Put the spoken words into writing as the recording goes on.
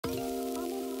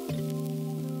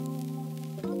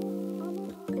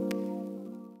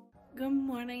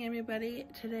everybody.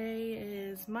 Today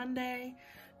is Monday,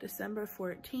 December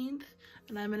 14th,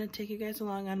 and I'm gonna take you guys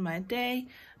along on my day.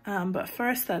 But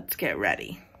first, let's get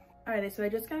ready. Alrighty, so I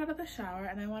just got out of the shower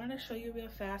and I wanted to show you real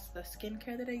fast the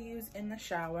skincare that I use in the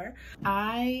shower.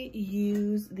 I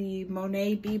use the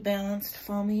Monet Be Balanced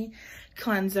Foamy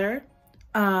Cleanser.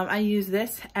 I use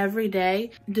this every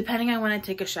day, depending on when I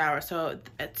take a shower. So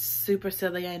it's super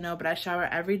silly, I know, but I shower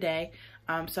every day.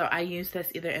 So I use this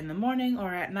either in the morning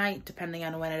or at night, depending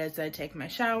on when it is that I take my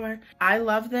shower. I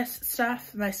love this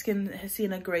stuff. My skin has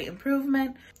seen a great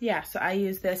improvement. Yeah, so I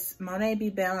use this Monet Be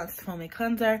Balanced Foamy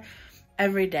Cleanser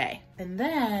every day. And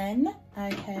then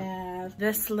I have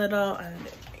this little, I'm gonna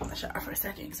take the shower for a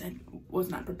second because I was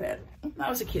not prepared. That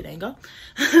was a cute angle.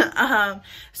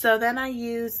 So then I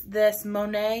use this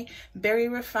Monet Berry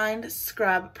Refined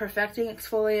Scrub Perfecting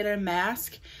Exfoliator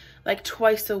Mask like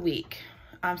twice a week.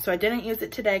 So I didn't use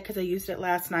it today because I used it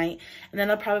last night. And then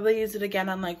I'll probably use it again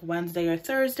on like Wednesday or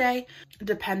Thursday,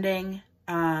 depending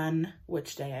on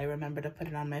which day I remember to put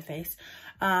it on my face.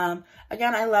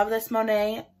 Again, I love this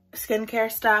Monet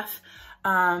skincare stuff.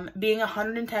 Being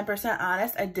 110%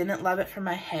 honest, I didn't love it for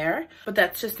my hair, but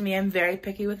that's just me. I'm very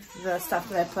picky with the stuff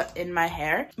that I put in my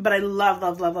hair, but I love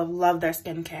their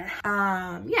skincare.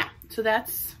 Yeah, so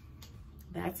that's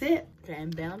it. Okay, I'm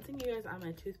balancing you guys on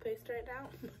my toothpaste right now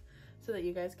so that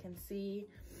you guys can see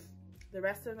the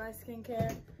rest of my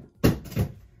skincare.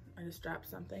 I just dropped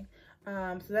something.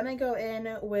 So then I go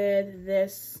in with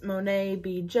this Monet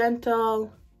Be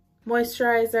Gentle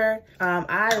moisturizer.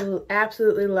 I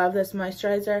absolutely love this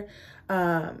moisturizer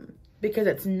because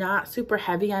it's not super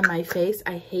heavy on my face.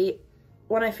 I hate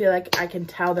when I feel like I can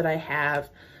tell that I have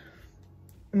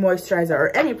moisturizer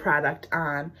or any product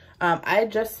on. I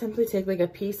just simply take like a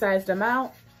pea-sized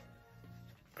amount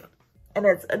and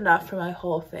it's enough for my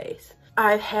whole face.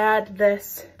 I've had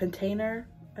this container,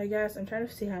 I guess. I'm trying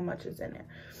to see how much is in here.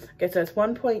 Okay, so it's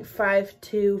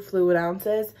 1.52 fluid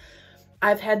ounces.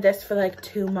 I've had this for like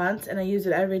 2 months and I use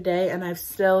it every day and I've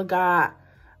still got,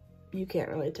 you can't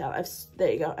really tell, there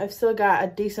you go. I've still got a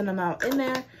decent amount in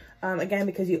there. Again,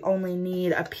 because you only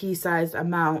need a pea-sized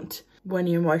amount when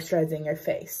you're moisturizing your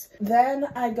face. Then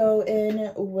I go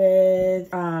in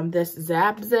with this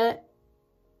Zap Zit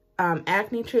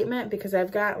acne treatment because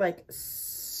I've got like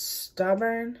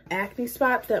stubborn acne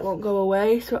spots that won't go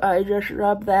away. So I just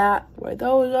rub that where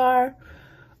those are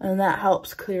and that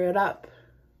helps clear it up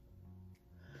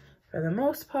for the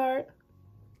most part.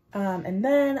 And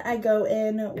then I go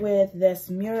in with this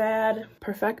Murad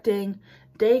Perfecting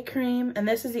Day Cream. And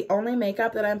this is the only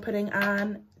makeup that I'm putting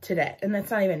on today. And that's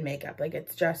not even makeup, like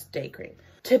it's just day cream.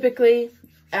 Typically,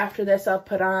 after this, I'll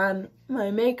put on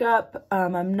my makeup.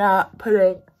 I'm not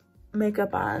putting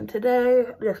makeup on today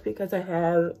just because I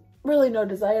have really no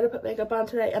desire to put makeup on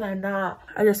today. And I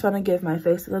just want to give my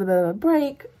face a little bit of a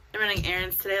break. I'm running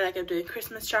errands today, like I'm doing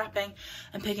Christmas shopping.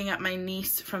 I'm picking up my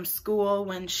niece from school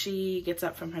when she gets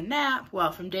up from her nap.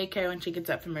 Well, from daycare when she gets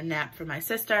up from her nap for my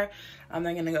sister. They're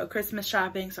gonna go Christmas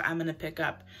shopping, so I'm gonna pick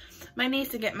up my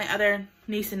niece and get my other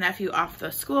niece and nephew off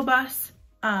the school bus.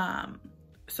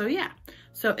 So yeah,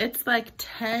 so it's like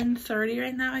 10:30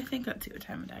 right now, I think. Let's see what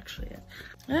time it actually is.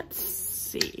 Let's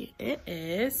see, it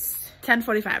is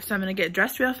 10:45, so I'm gonna get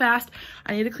dressed real fast.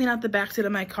 I need to clean out the back seat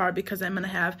of my car because I'm gonna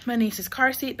have my niece's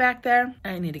car seat back there.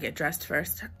 I need to get dressed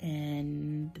first,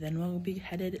 and then we'll be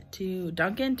headed to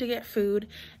Dunkin' to get food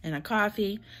and a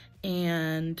coffee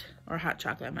or hot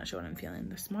chocolate. I'm not sure what I'm feeling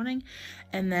this morning.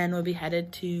 And then we'll be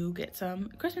headed to get some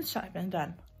Christmas shopping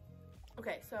done.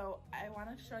 Okay, so I want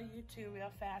to show you two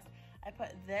real fast. I put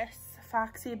this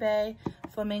Foxy Bay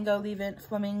Flamingo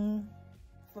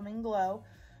Glow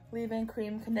leave-in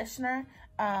cream conditioner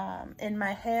in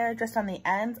my hair, just on the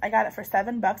ends. I got it for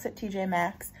 $7 at TJ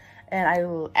Maxx and I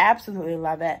absolutely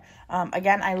love it.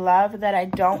 Again, I love that I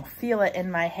don't feel it in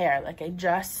my hair. Like I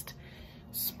just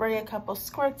spray a couple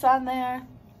squirts on there,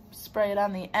 spray it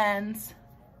on the ends,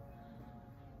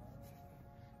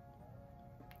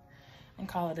 and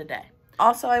call it a day.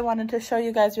 Also, I wanted to show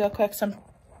you guys real quick some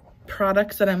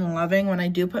products that I'm loving when I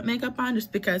do put makeup on,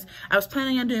 just because I was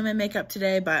planning on doing my makeup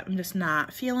today, but I'm just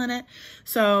not feeling it.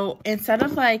 So instead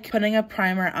of like putting a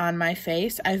primer on my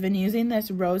face, I've been using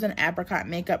this Rose and Apricot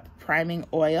Makeup Priming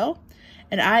Oil,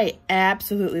 and I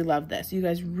absolutely love this. You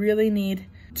guys really need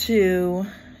to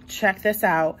check this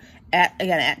out at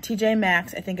TJ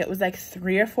Maxx. I think it was like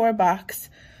 $3 or $4.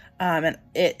 And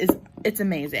it's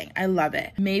amazing. I love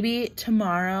it. Maybe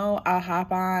tomorrow I'll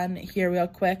hop on here real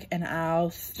quick and I'll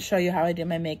show you how I do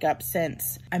my makeup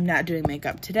since I'm not doing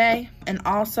makeup today. And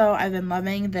also I've been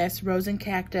loving this Rose and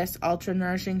Cactus Ultra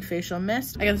Nourishing Facial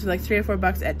Mist. I got this for like $3 or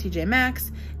 $4 at TJ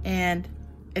Maxx, and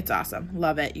It's awesome.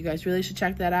 Love it. You guys really should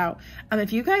check that out.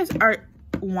 If you guys are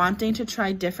wanting to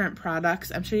try different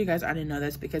products, I'm sure you guys already know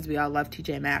this because we all love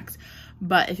TJ Maxx,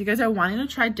 but if you guys are wanting to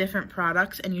try different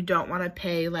products and you don't want to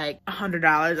pay like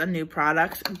 $100 on new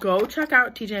products, go check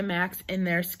out TJ Maxx in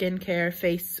their skincare,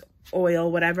 face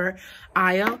oil, whatever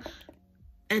aisle,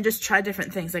 and just try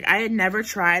different things. Like I had never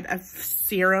tried a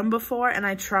serum before, and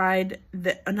I tried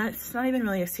it's not even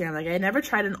really a serum. Like I had never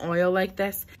tried an oil like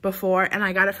this before, and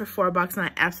I got it for $4 and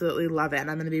I absolutely love it. And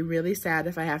I'm gonna be really sad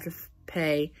if I have to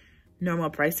pay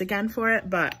normal price again for it,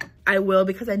 but I will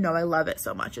because I know I love it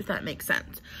so much, if that makes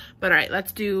sense. But all right,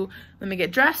 let me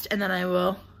get dressed and then I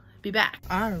will be back.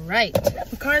 All right,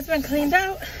 the car's been cleaned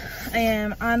out. I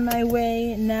am on my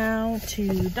way now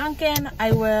to Dunkin'.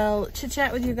 I will chit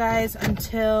chat with you guys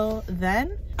until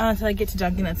then. Until I get to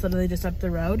Dunkin', it's literally just up the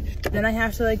road. Then I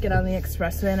have to like get on the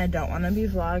expressway, and I don't want to be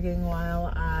vlogging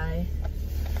while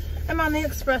I'm on the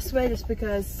expressway just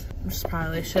because I just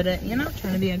probably shouldn't, you know,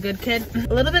 trying to be a good kid.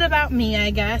 A little bit about me,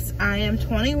 I guess. I am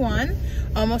 21,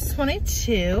 almost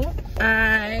 22.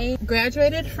 I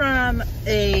graduated from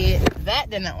that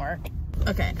didn't work.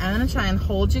 Okay, I'm gonna try and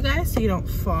hold you guys so you don't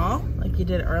fall like you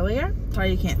did earlier.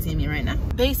 Sorry you can't see me right now.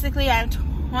 Basically, I'm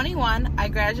 21. I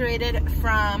graduated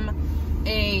from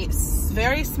a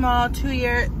very small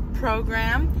 2-year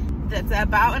program that's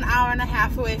about an hour and a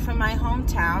half away from my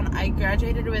hometown. I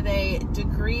graduated with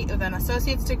an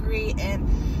associate's degree in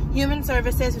human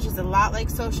services, which is a lot like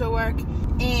social work,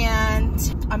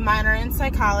 and a minor in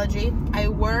psychology. I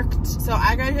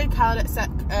graduated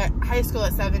high school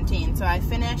at 17, so I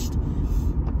finished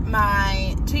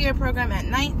my 2-year program at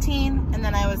 19, and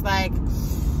then I was like,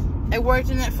 I worked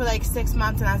in it for like 6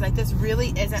 months, and I was like, this really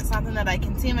isn't something that I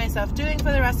can see myself doing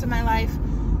for the rest of my life.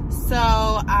 So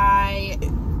I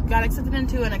got accepted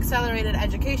into an accelerated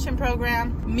education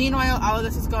program. Meanwhile, all of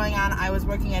this is going on, I was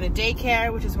working at a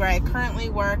daycare, which is where I currently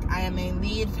work. I am a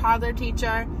lead toddler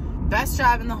teacher. Best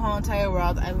job in the whole entire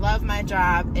world. I love my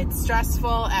job. It's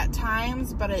stressful at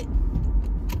times, but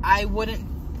I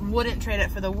wouldn't trade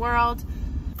it for the world.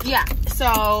 Yeah, so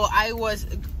I was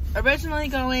originally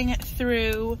going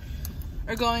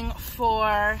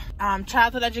for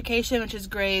childhood education, which is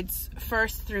grades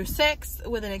 1st through 6th,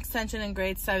 with an extension in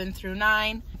grades 7 through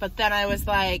 9. But then I was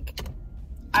like,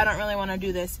 I don't really want to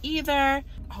do this either.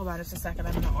 Hold on just a second,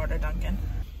 I'm gonna order Dunkin'.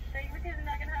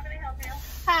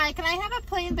 Hi, can I have a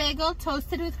plain bagel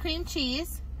toasted with cream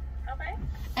cheese? Okay.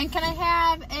 And can I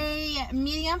have a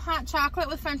medium hot chocolate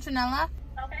with French vanilla?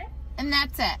 Okay. And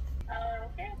that's it.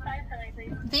 Okay, 5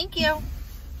 please. Thank you.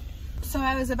 So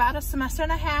I was about a semester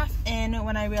and a half in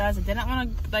when I realized I didn't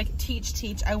want to like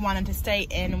teach. I wanted to stay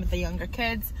in with the younger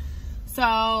kids. So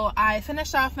I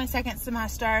finished off my 2nd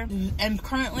semester. I'm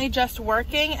currently just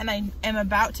working, and I am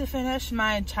about to finish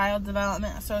my child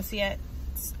development associate,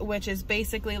 which is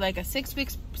basically like a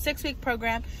 6-week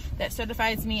program that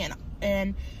certifies me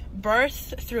in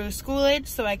birth through school age,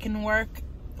 so I can work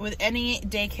with any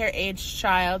daycare age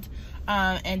child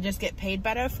and just get paid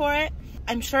better for it.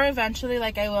 I'm sure eventually,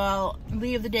 like, I will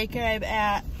leave the daycare I'm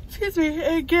at,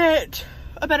 and get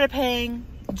a better paying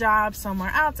job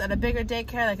somewhere else at a bigger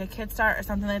daycare, like a Kid Start or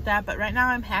something like that. But right now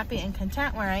I'm happy and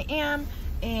content where I am,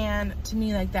 and to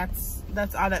me, like, that's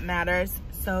all that matters.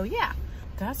 So yeah,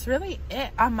 that's really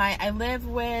it. I live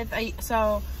with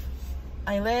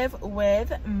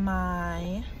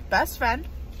my best friend,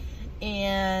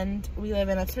 and we live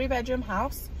in a 3-bedroom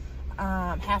house,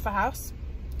 half a house.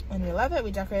 And we love it.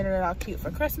 We decorated it all cute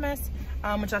for Christmas,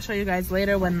 which I'll show you guys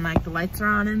later when like the lights are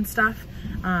on and stuff,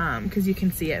 because you can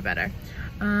see it better.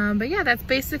 But yeah, that's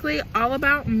basically all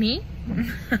about me.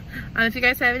 If you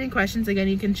guys have any questions, again,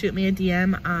 you can shoot me a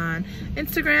DM on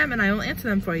Instagram and I will answer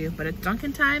them for you. But it's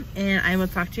Dunkin' time, and I will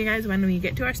talk to you guys when we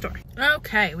get to our store.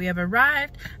 Okay, we have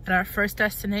arrived at our first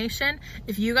destination.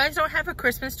 If you guys don't have a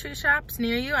Christmas tree shops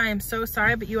near you, I am so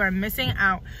sorry, but you are missing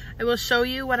out. I will show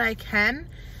you what I can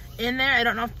in there. I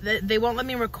don't know if they won't let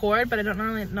me record, but I don't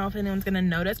really know if anyone's gonna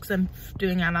notice because I'm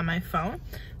doing it on my phone.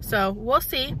 So we'll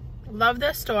see. Love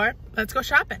this store. Let's go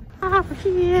shopping. Oh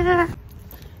yeah.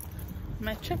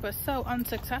 My trip was so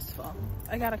unsuccessful.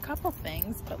 I got a couple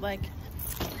things, but like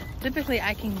typically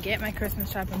I can get my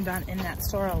Christmas shopping done in that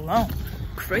store alone.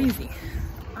 Crazy.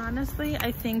 Honestly,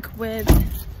 I think with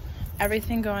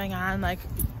everything going on, like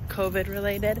COVID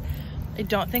related, I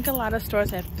don't think a lot of stores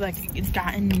have like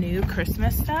gotten new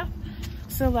Christmas stuff.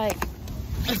 So like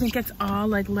I think it's all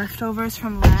like leftovers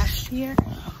from last year,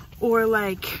 or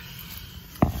like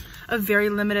a very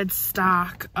limited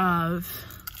stock of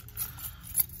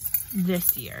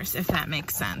this year's, if that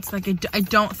makes sense. Like I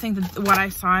don't think that what I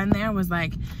saw in there was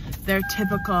like their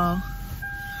typical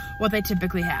what they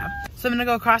typically have. So I'm gonna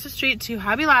go across the street to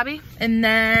Hobby Lobby and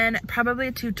then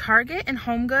probably to Target and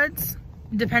Home Goods,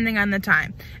 depending on the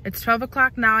time. It's 12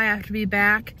 o'clock now. I have to be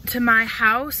back to my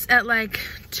house at like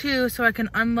 2 so I can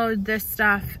unload this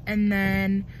stuff and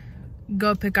then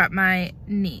go pick up my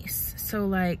niece. So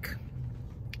like,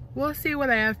 we'll see what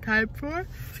I have time for.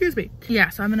 Excuse me. Yeah,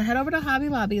 so I'm gonna head over to Hobby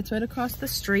Lobby. It's right across the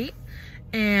street.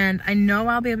 And I know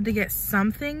I'll be able to get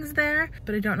some things there,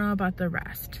 but I don't know about the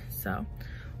rest. So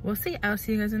we'll see. I'll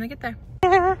see you guys when I get there.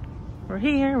 We're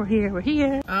here.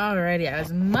 Alrighty, I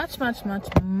was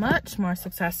much more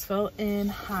successful in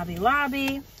Hobby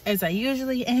Lobby, as I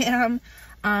usually am.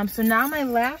 So now my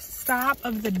last stop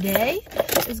of the day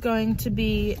is going to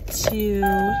be to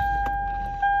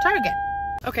Target.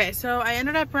 Okay, so I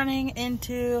ended up running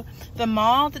into the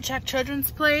mall to check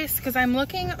Children's Place because I'm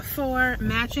looking for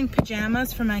matching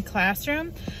pajamas for my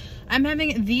classroom. I'm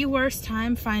having the worst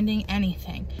time finding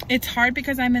anything. It's hard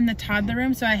because I'm in the toddler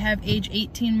room, so I have age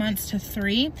 18 months to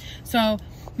 3. So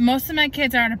most of my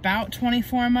kids are at about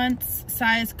 24 months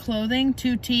size clothing,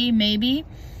 2T maybe.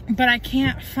 But I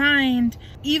can't find,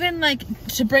 even like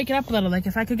to break it up a little, like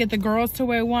if I could get the girls to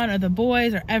wear one or the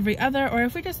boys or every other, or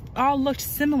if we just all looked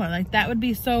similar, like that would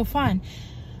be so fun.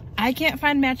 I can't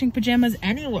find matching pajamas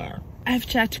anywhere. I've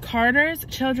checked Carter's,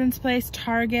 Children's Place,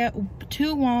 Target,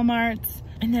 2 Walmarts,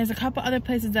 and there's a couple other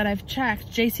places that I've checked,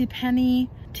 JCPenney,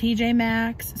 TJ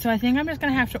Maxx. So I think I'm just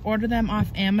gonna have to order them off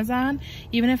Amazon,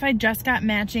 even if I just got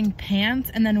matching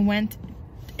pants and then went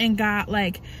and got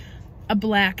like a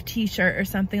black t-shirt or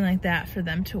something like that for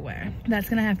them to wear. That's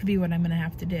gonna have to be what I'm gonna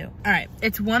have to do. All right,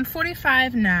 it's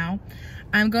 1:45 now.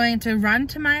 I'm going to run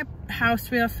to my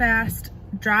house real fast,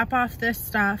 drop off this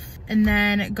stuff, and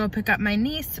then go pick up my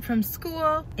niece from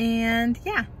school. And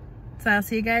yeah, so I'll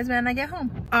see you guys when I get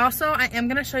home. Also, I am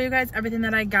gonna show you guys everything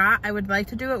that I got. I would like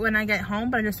to do it when I get home,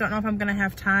 but I just don't know if I'm gonna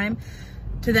have time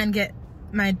to then get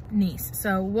my niece.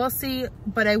 So we'll see,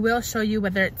 but I will show you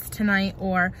whether it's tonight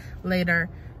or later.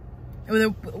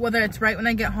 Whether it's right when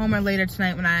I get home or later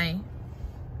tonight when I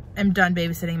am done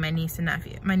babysitting my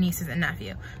nieces and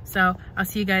nephew. So I'll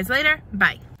see you guys later.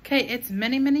 Bye. Okay, it's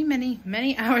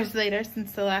many hours later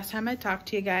since the last time I talked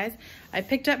to you guys. I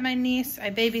picked up my niece,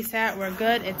 I babysat, we're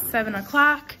good. It's 7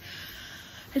 o'clock.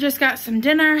 I just got some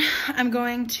dinner. I'm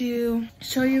going to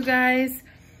show you guys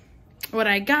what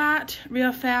I got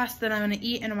real fast, then I'm gonna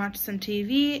eat and watch some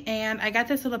TV. And I got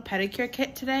this little pedicure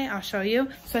kit today, I'll show you.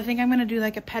 So I think I'm gonna do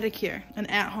like a pedicure, an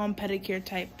at-home pedicure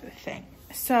type thing.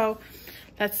 So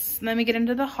let me get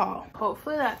into the haul.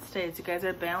 Hopefully that stays, you guys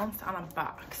are balanced on a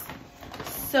box.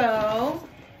 So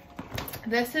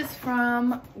this is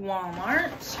from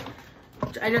Walmart.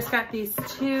 I just got these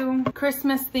 2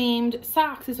 Christmas themed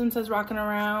socks. This one says rockin'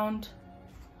 around.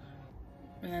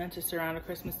 And then it's just around a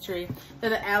Christmas tree.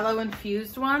 They're the aloe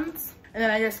infused ones. And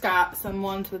then I just got some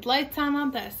ones with lights on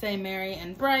them that say merry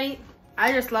and bright.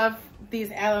 I just love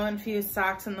these aloe infused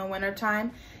socks in the winter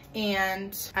time.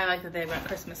 And I like that they've got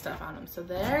Christmas stuff on them. So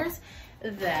there's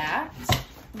that.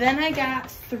 Then I got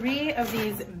 3 of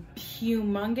these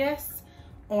humongous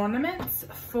ornaments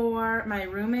for my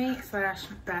roommate slash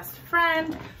best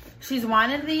friend. She's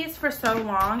wanted these for so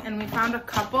long, and we found a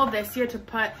couple this year to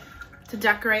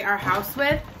decorate our house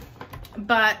with,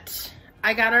 but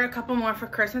I got her a couple more for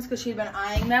Christmas because she'd been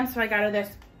eyeing them. So I got her this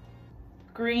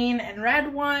green and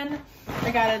red one.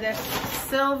 I got her this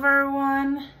silver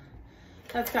one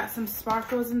that's got some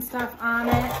sparkles and stuff on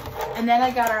it. And then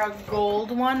I got her a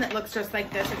gold one that looks just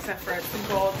like this, except for it's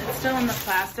gold. It's still in the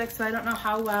plastic, so I don't know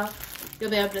how well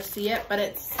you'll be able to see it, but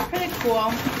it's pretty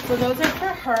cool. So those are for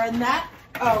her. And that,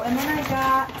 oh, and then I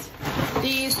got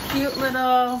these cute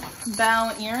little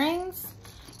bell earrings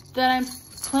that I'm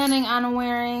planning on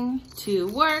wearing to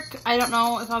work. I don't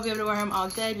know if I'll be able to wear them all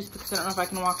day just because I don't know if I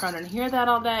can walk around and hear that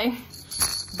all day,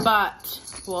 but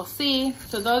we'll see.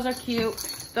 So those are cute.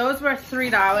 Those were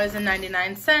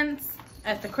 $3.99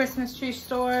 at the Christmas tree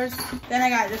stores. Then I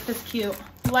got just this cute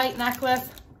light necklace.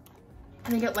 I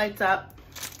think it lights up.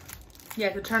 You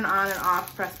have to turn on and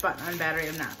off, press button on battery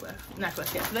of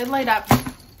necklace. Yeah, so they light up.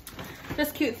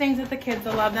 Just cute things that the kids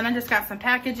will love. Then I just got some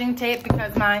packaging tape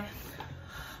because my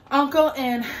uncle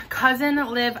and cousin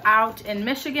live out in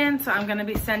Michigan, so I'm gonna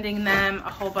be sending them a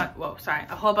whole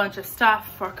bunch of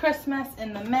stuff for Christmas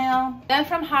in the mail. Then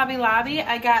from Hobby Lobby,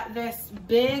 I got this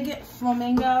big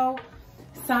flamingo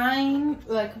sign,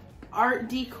 like art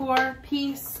decor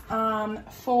piece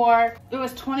for, it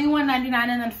was $21.99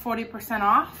 and then 40%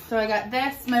 off. So I got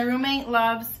this. My roommate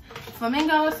loves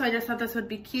flamingos, so I just thought this would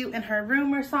be cute in her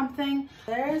room or something.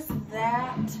 There's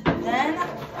that. Then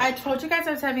I told you guys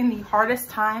I was having the hardest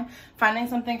time finding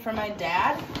something for my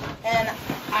dad, and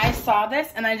I saw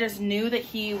this and I just knew that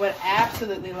he would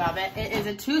absolutely love it. It is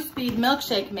a 2-speed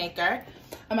milkshake maker.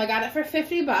 I got it for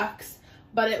 50 bucks,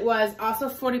 but it was also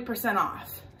 40%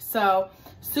 off. So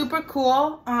super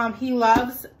cool. He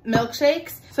loves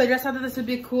milkshakes, so I just thought that this would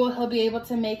be cool. He'll be able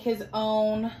to make his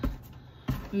own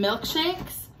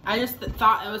milkshakes. I just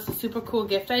thought it was a super cool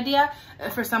gift idea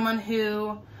for someone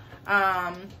who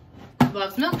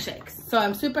loves milkshakes. So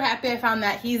I'm super happy I found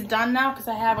that. He's done now because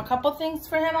I have a couple things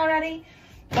for him already,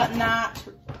 but not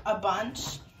a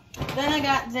bunch. Then I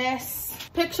got this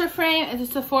picture frame. It's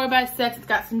just a 4x6. It's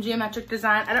got some geometric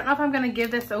design. I don't know if I'm gonna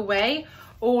give this away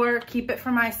or keep it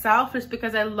for myself, just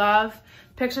because I love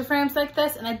picture frames like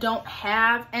this and I don't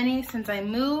have any since I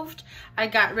moved. I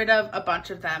got rid of a bunch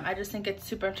of them. I just think it's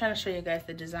super, I'm trying to show you guys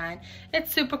the design.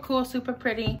 It's super cool, super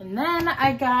pretty. And then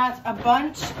I got a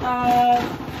bunch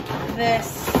of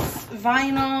this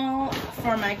vinyl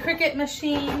for my Cricut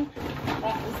machine.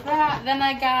 That was that. Then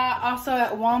I got, also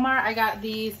at Walmart, I got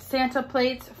these Santa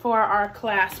plates for our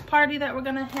class party that we're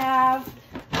gonna have.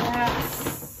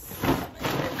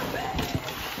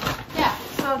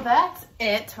 So that's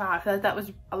it. Wow, I feel like that was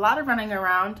a lot of running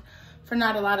around for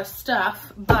not a lot of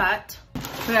stuff, but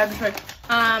whatever.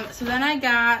 So then I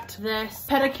got this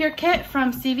pedicure kit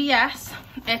from CVS.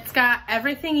 It's got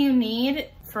everything you need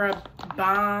for a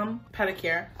bomb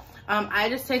pedicure. I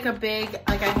just take a big,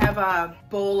 like I have a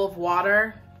bowl of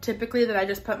water typically that I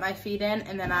just put my feet in,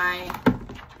 and then I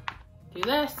do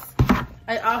this.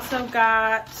 I also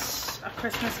got a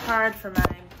Christmas card for my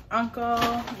uncle.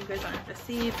 You guys don't have to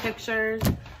see pictures.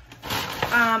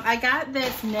 I got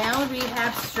this nail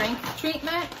rehab strength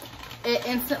treatment. It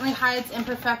instantly hides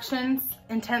imperfections,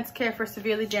 intense care for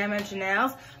severely damaged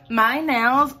nails. My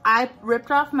nails, I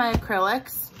ripped off my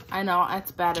acrylics. I know,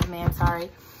 it's bad of me, I'm sorry.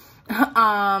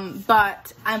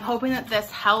 But I'm hoping that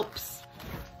this helps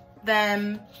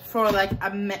them for like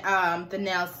the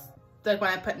nails, like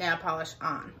when I put nail polish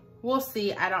on. We'll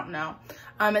see, I don't know.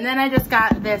 And then I just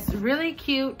got this really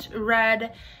cute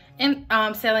red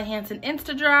Sally Hansen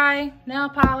Insta Dry nail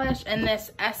polish, and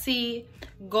this Essie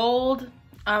Gold.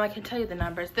 I can tell you the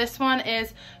numbers. This one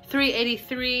is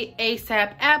 383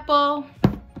 ASAP Apple,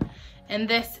 and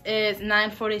this is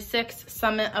 946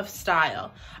 Summit of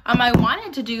Style. I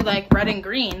wanted to do like red and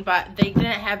green, but they didn't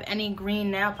have any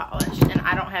green nail polish, and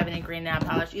I don't have any green nail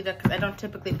polish either because I don't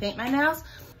typically paint my nails.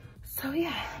 So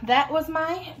yeah, that was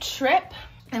my trip.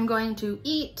 I'm going to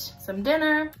eat some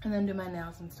dinner and then do my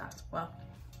nails and stuff. Well,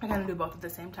 I'm gonna do both at the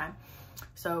same time.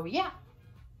 So yeah.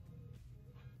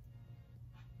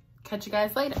 Catch you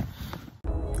guys later.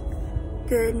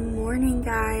 Good morning,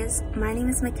 guys. My name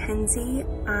is McKenzie.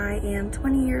 I am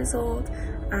 20 years old.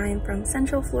 I'm from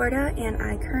Central Florida and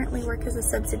I currently work as a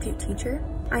substitute teacher.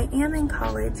 I am in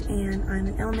college and I'm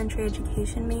an elementary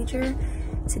education major.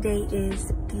 Today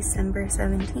is December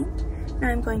 17th and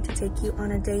I'm going to take you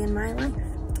on a day in my life.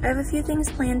 I have a few things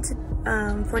planned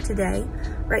for today.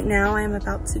 Right now I'm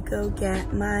about to go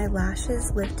get my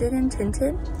lashes lifted and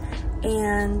tinted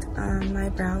and my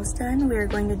brows done. We are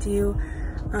going to do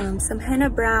some henna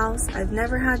brows. I've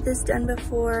never had this done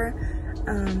before.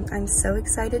 I'm so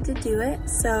excited to do it.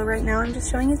 So right now I'm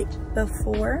just showing you the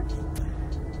before.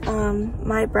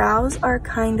 My brows are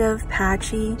kind of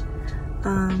patchy.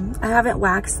 I haven't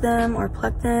waxed them or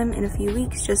plucked them in a few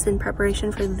weeks just in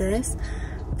preparation for this.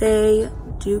 They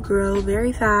do grow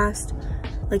very fast.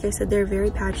 Like I said, they're very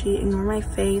patchy. Ignore my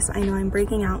face. I know I'm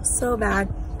breaking out so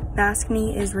bad. Mask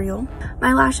me is real.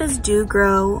 My lashes do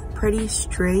grow pretty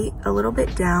straight, a little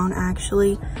bit down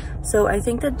actually. So I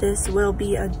think that this will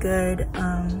be a good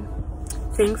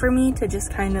thing for me to just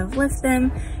kind of lift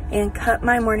them and cut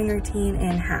my morning routine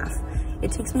in half.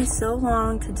 It takes me so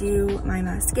long to do my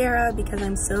mascara because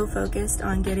I'm so focused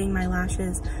on getting my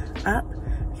lashes up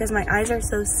because my eyes are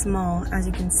so small, as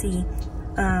you can see.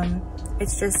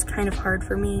 It's just kind of hard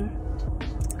for me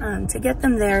to get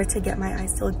them there to get my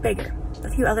eyes to look bigger. A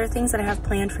few other things that I have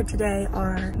planned for today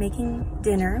are making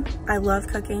dinner. I love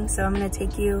cooking, so I'm gonna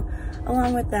take you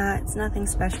along with that. It's nothing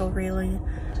special really.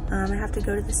 I have to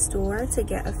go to the store to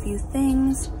get a few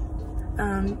things.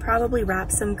 Probably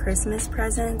wrap some Christmas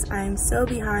presents. I'm so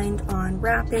behind on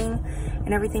wrapping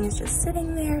and everything is just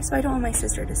sitting there, so I don't want my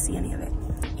sister to see any of it.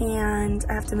 And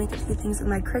I have to make a few things with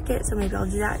my Cricut, so maybe I'll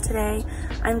do that today.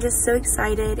 I'm just so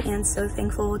excited and so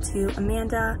thankful to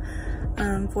Amanda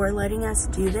for letting us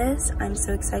do this. I'm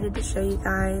so excited to show you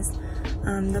guys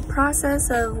the process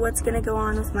of what's going to go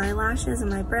on with my lashes and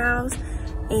my brows,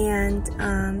 and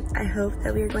I hope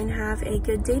that we are going to have a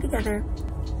good day together.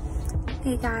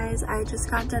 Hey guys, I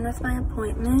just got done with my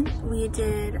appointment. We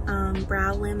did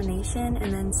brow lamination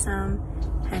and then some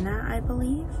henna, I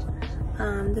believe.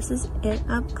 This is it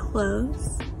up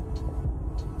close.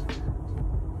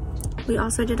 We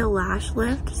also did a lash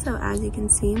lift, so as you can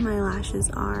see, my lashes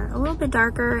are a little bit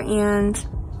darker and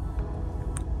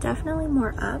definitely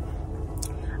more up.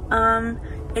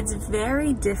 It's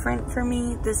very different for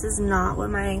me. This is not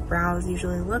what my brows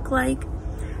usually look like,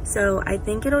 so I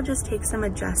think it'll just take some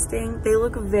adjusting. They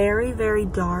look very, very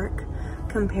dark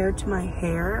compared to my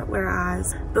hair,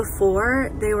 whereas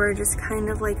before they were just kind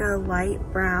of like a light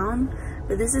brown,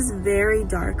 but this is very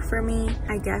dark for me.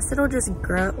 I guess it'll just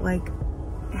grow, like,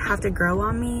 have to grow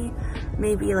on me.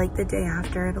 Maybe like the day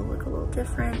after it'll look a little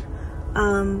different,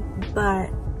 but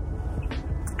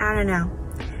I don't know.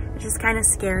 It's just kind of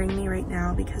scaring me right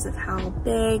now because of how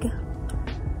big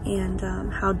and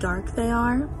how dark they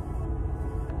are.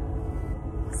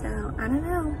 So I don't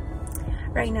know.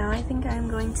 Right now I think I'm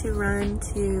going to run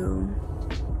to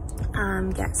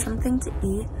get something to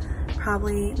eat,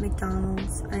 probably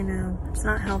McDonald's. I know it's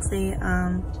not healthy,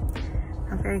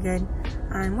 not very good.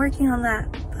 I'm working on that,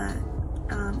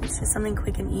 but it's just something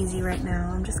quick and easy right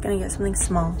now. I'm just gonna get something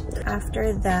small.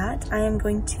 After that, I am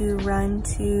going to run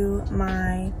to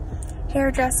my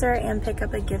hairdresser and pick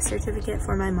up a gift certificate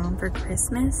for my mom for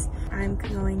Christmas. I'm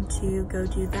going to go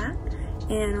do that,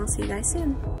 and I'll see you guys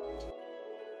soon.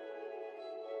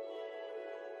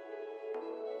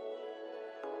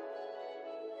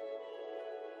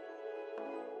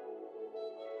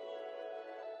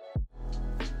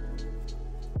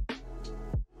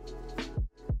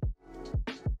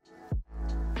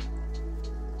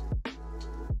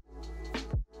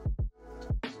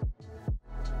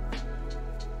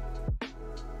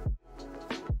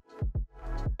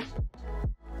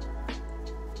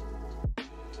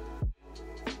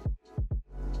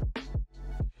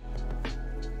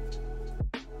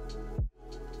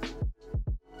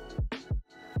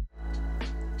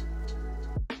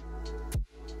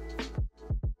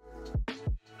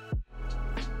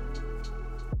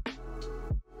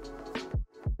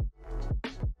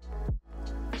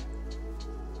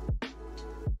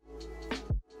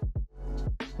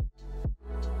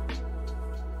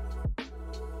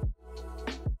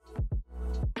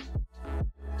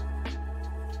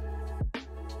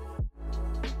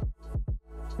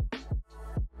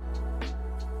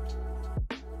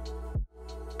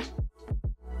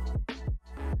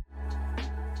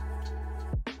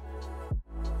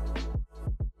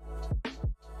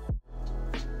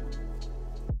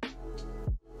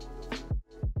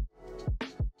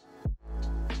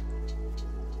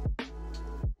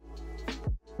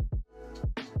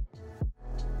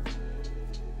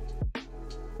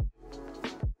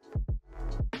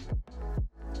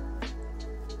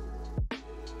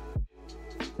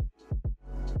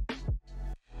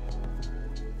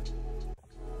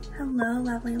 Hello,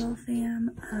 Lovely Lil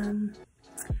Fam.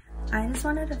 I just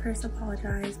wanted to first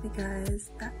apologize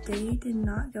because that day did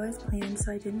not go as planned,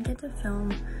 so I didn't get to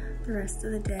film the rest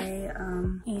of the day,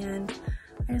 and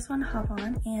I just want to hop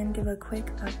on and give a quick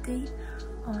update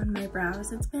on my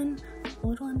brows. It's been a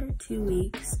little under 2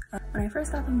 weeks. When I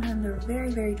first got them done, they were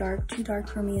very, very dark, too dark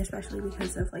for me, especially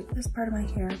because of like this part of my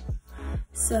hair.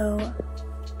 So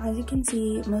as you can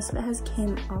see, most of it has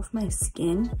came off my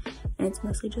skin, and it's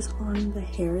mostly just on the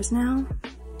hairs now.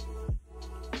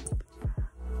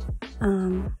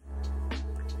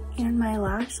 And my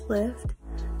lash lift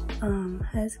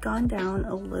has gone down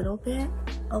a little bit.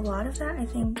 A lot of that I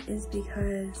think is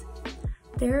because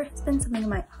there has been something in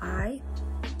my eye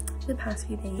the past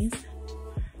few days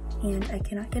and I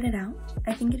cannot get it out.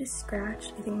 I think it is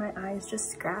scratched. I think my eye is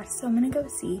just scratched, so I'm gonna go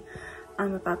see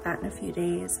about that in a few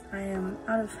days. I am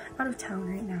out of town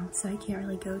right now, so I can't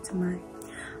really go to my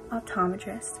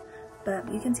optometrist,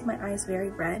 but you can see my eye is very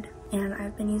red, and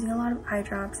I've been using a lot of eye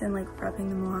drops and like rubbing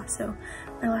them off, so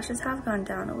my lashes have gone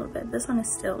down a little bit. This one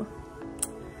is still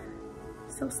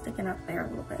sticking up there a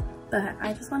little bit, but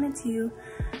I just wanted to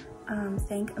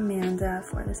thank Amanda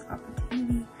for this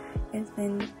opportunity. It's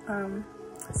been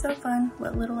so fun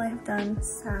what little I have done.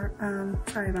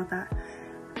 Sorry about that.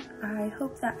 I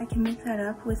hope that I can make that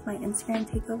up with my Instagram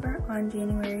takeover on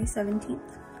January 17th.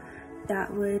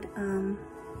 That would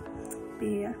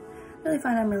be really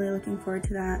fun. I'm really looking forward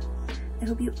to that. I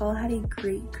hope you all had a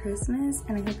great Christmas,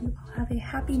 and I hope you all have a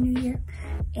happy new year,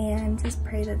 and just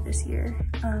pray that this year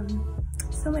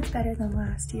so much better than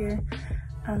last year.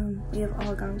 We have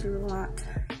all gone through a lot,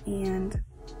 and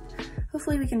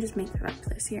hopefully we can just make that up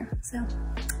this year. So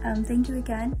thank you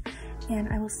again, and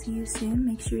I will see you soon.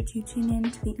 Make sure to tune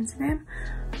in to the Instagram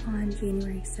on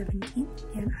January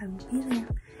 17th, and I will be there.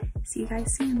 See you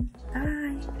guys soon.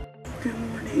 Bye. Good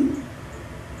morning.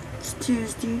 It's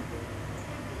Tuesday,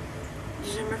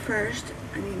 December 1st.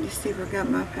 I need to see if I got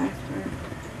my password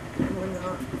and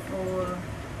whatnot for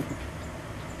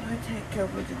my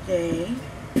takeover today,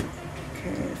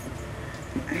 because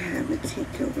I have a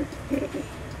takeover today.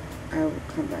 I will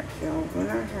come back to y'all when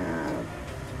I have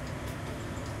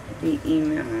the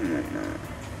email and whatnot.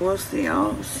 We'll see.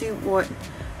 I'll see what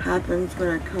happens when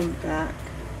I come back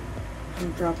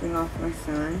from dropping off my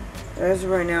son. But as of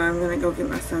right now, I'm gonna go get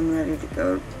my son ready to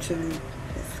go to his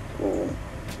school.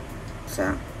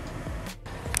 So,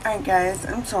 alright guys,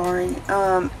 I'm sorry.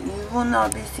 You will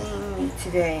not be seeing me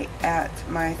today at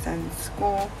my son's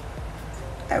school.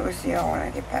 I will see y'all when I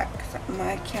get back, because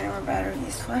my camera battery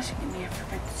is flashing at me. I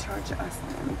forgot to charge it last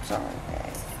night. I'm sorry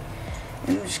guys.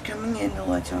 And I'm just coming in to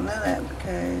let y'all know that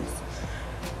because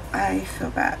I feel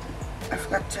bad. I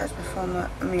forgot to charge my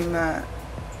phone, my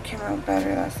camera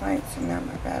battery last night, so now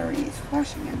my battery is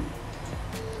flashing at me.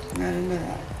 And I didn't know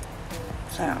that.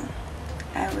 So,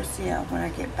 I will see y'all when I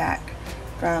get back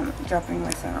from dropping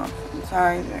my son off. I'm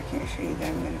sorry that I can't show you that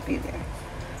I'm going to be there,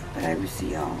 but I will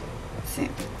see y'all soon.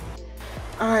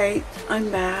 Alright,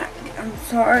 I'm back. I'm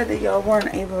sorry that y'all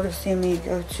weren't able to see me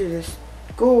go to the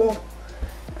school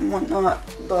and whatnot,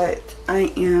 but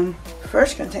I am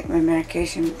first going to take my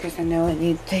medication because I know I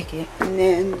need to take it. And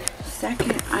then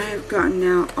second, I have gotten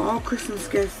out all Christmas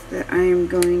gifts that I am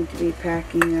going to be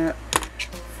packing up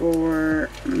for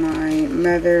my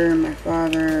mother, my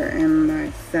father, and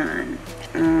my son.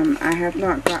 I have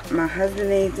not got my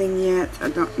husband anything yet. I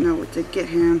don't know what to get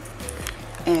him.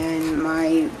 And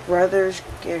my brother's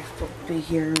gift will be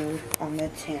here on the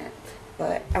 10th.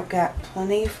 But I've got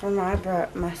plenty for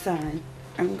my son.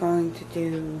 I'm going to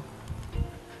do...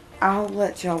 I'll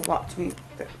let y'all watch me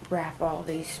wrap all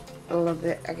these a little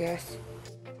bit, I guess.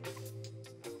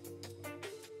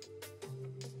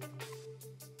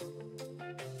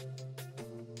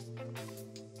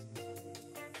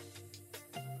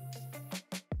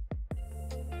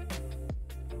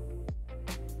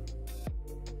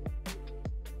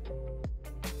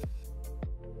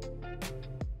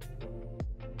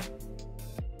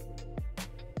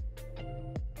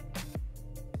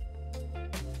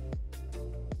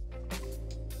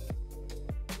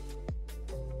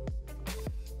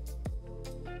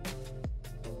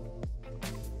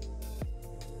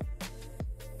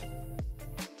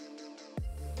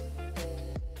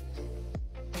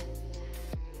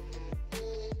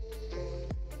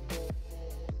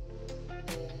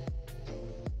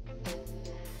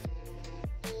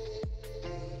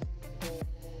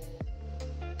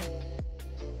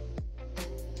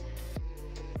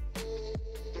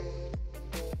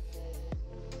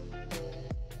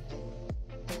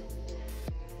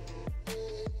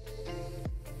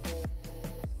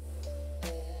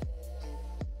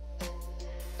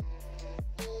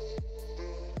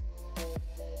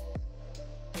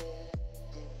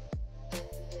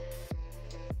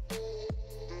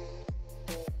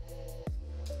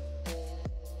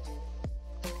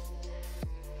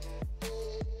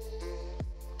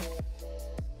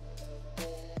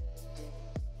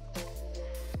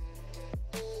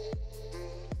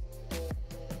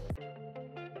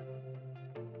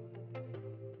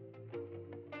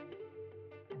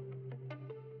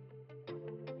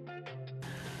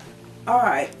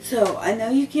 Alright, so I know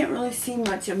you can't really see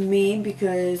much of me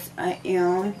because I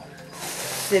am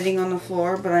sitting on the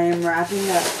floor, but I am wrapping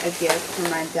up a gift for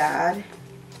my dad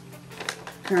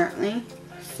currently.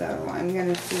 So I'm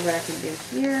going to see what I can do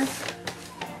here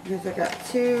because I got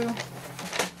two.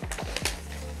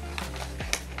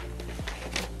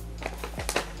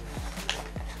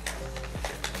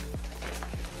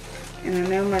 And I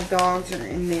know my dogs are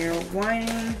in there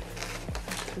whining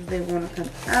because they want to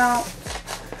come out.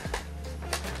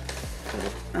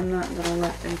 I'm not going to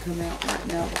let them come out right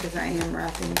now because I am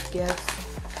wrapping gifts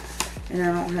and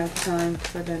I don't have time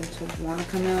for them to want to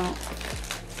come out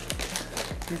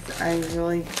because I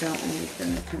really don't need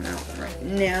them to come out right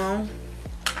now.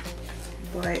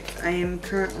 But I am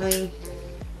currently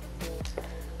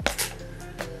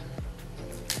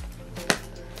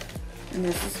and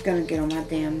this is going to get on my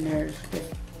damn nerves,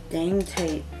 this dang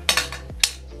tape.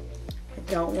 I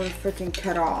don't want to freaking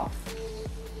cut off.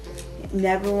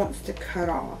 Never wants to cut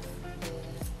off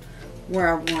where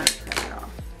I want to cut it off.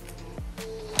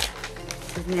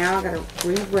 Because now I gotta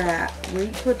rewrap,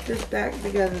 re-put this back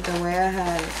together the way I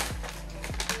had it.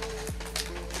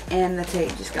 And the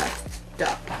tape just got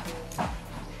stuck.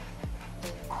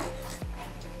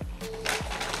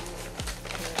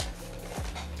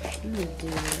 to do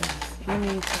this. Let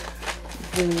me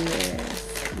do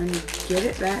this. Let me get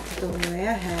it back to the way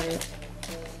I had it.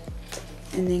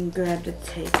 And then grab the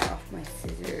tape off my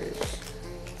scissors.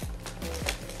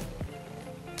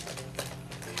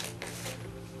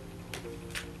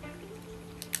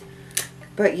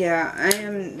 But yeah,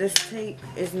 this tape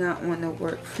is not one to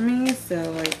work for me,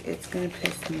 so like it's gonna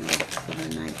piss me off for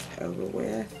the night's over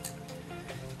with.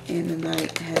 And the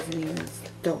light hasn't even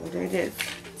started. It's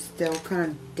still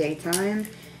kind of daytime.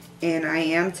 And I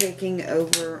am taking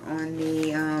over on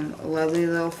the Lovely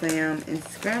Lil Fam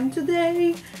Instagram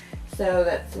today. So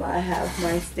that's why I have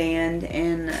my stand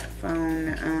and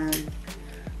phone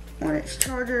on its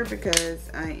charger, because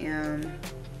I am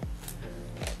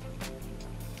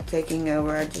taking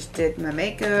over. I just did my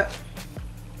makeup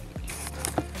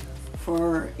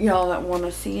for y'all that want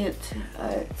to see it.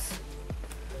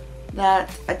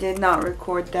 That I did not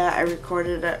record that. I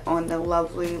recorded it on the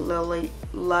Lovely Lil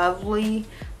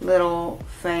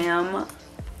Fam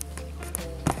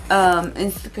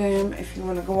Instagram if you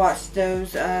want to go watch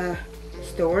those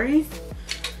stories.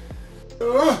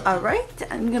 Alright,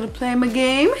 I'm gonna play my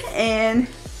game and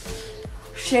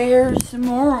share some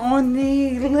more on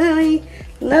the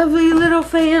Lovely Lil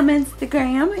Fam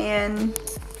Instagram, and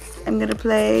I'm gonna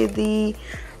play the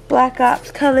Black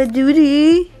Ops Call of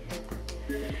Duty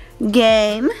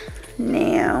game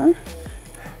now.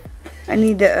 I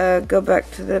need to go back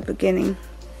to the beginning,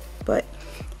 but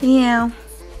yeah,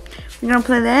 we're gonna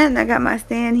play that, and I got my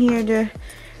stand here to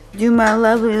do my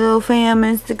Lovely Lil Fam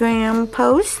Instagram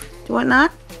post and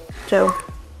whatnot. So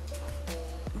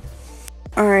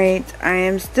alright, I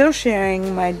am still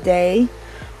sharing my day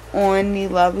on the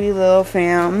Lovely Lil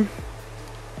Fam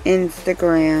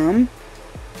Instagram,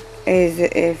 as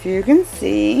if you can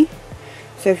see.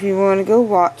 So if you want to go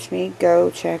watch me,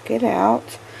 go check it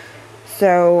out.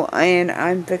 So, and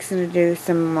I'm fixing to do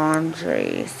some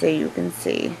laundry, so you can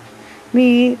see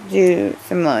me do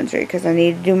some laundry, because I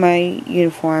need to do my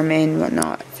uniform and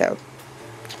whatnot. So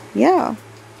yeah.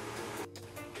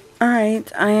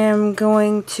 Alright, I am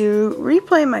going to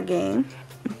replay my game.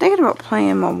 I'm thinking about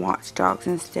playing my Watch Dogs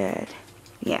instead.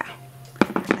 Yeah.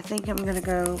 I think I'm going to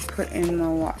go put in my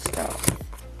Watch Dogs.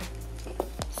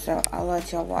 So I'll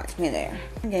let y'all watch me there.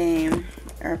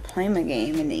 Play my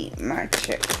game and eat my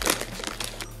chips.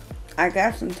 I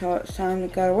got some time to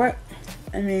go to work.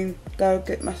 Go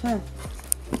get my son.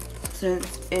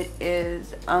 Since it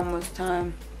is almost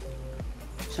time.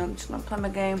 So I'm just going to play my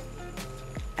game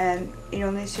and eat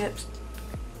on these chips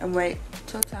and wait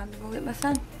till time to go get my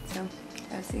son. So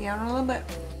I'll see y'all in a little bit.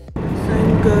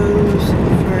 Same goes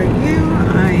for you.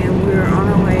 We're on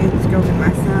our way to go get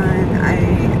my son. I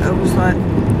overslept.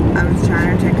 I was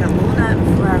trying to take a little nap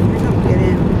before I went to get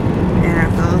him, and I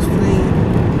fell asleep.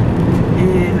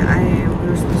 And we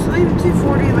were supposed to leave at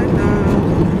 2:40 like normal.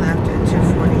 We left at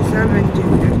 2:47,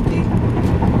 2:50,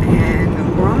 and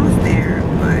we're almost there.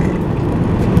 But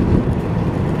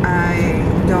I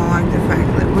don't like the fact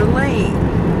that we're late.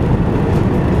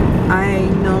 I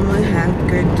normally have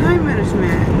good time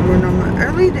management. We're normally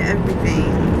early to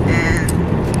everything, and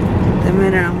the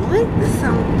minute I'm late to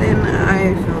something,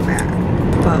 I feel bad.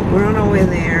 But we're on our way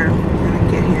there. We're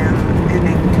gonna get him and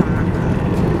then come on home.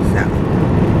 So,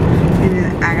 and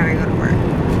then I gotta go to work.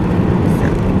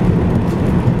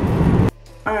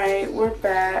 So, alright, we're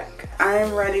back.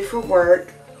 I'm ready for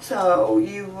work. So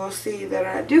you will see that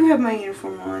I do have my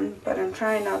uniform on, but I'm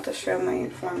trying not to show my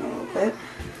uniform a little bit.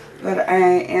 But I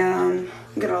am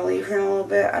gonna leave here in a little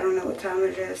bit. I don't know what time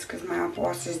it is because my Apple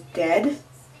Watch is dead.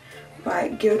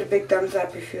 But give it a big thumbs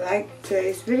up if you like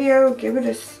today's video. Give it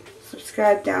a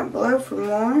subscribe down below for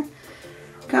more.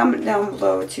 Comment down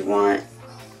below what you want.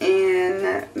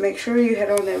 And make sure you head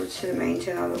on over to the main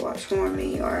channel to watch more of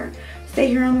me, or stay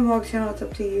here on the vlog channel. It's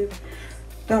up to you.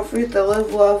 Don't forget to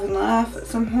live, love, and laugh at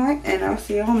some point. And I'll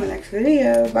see you on the next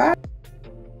video. Bye.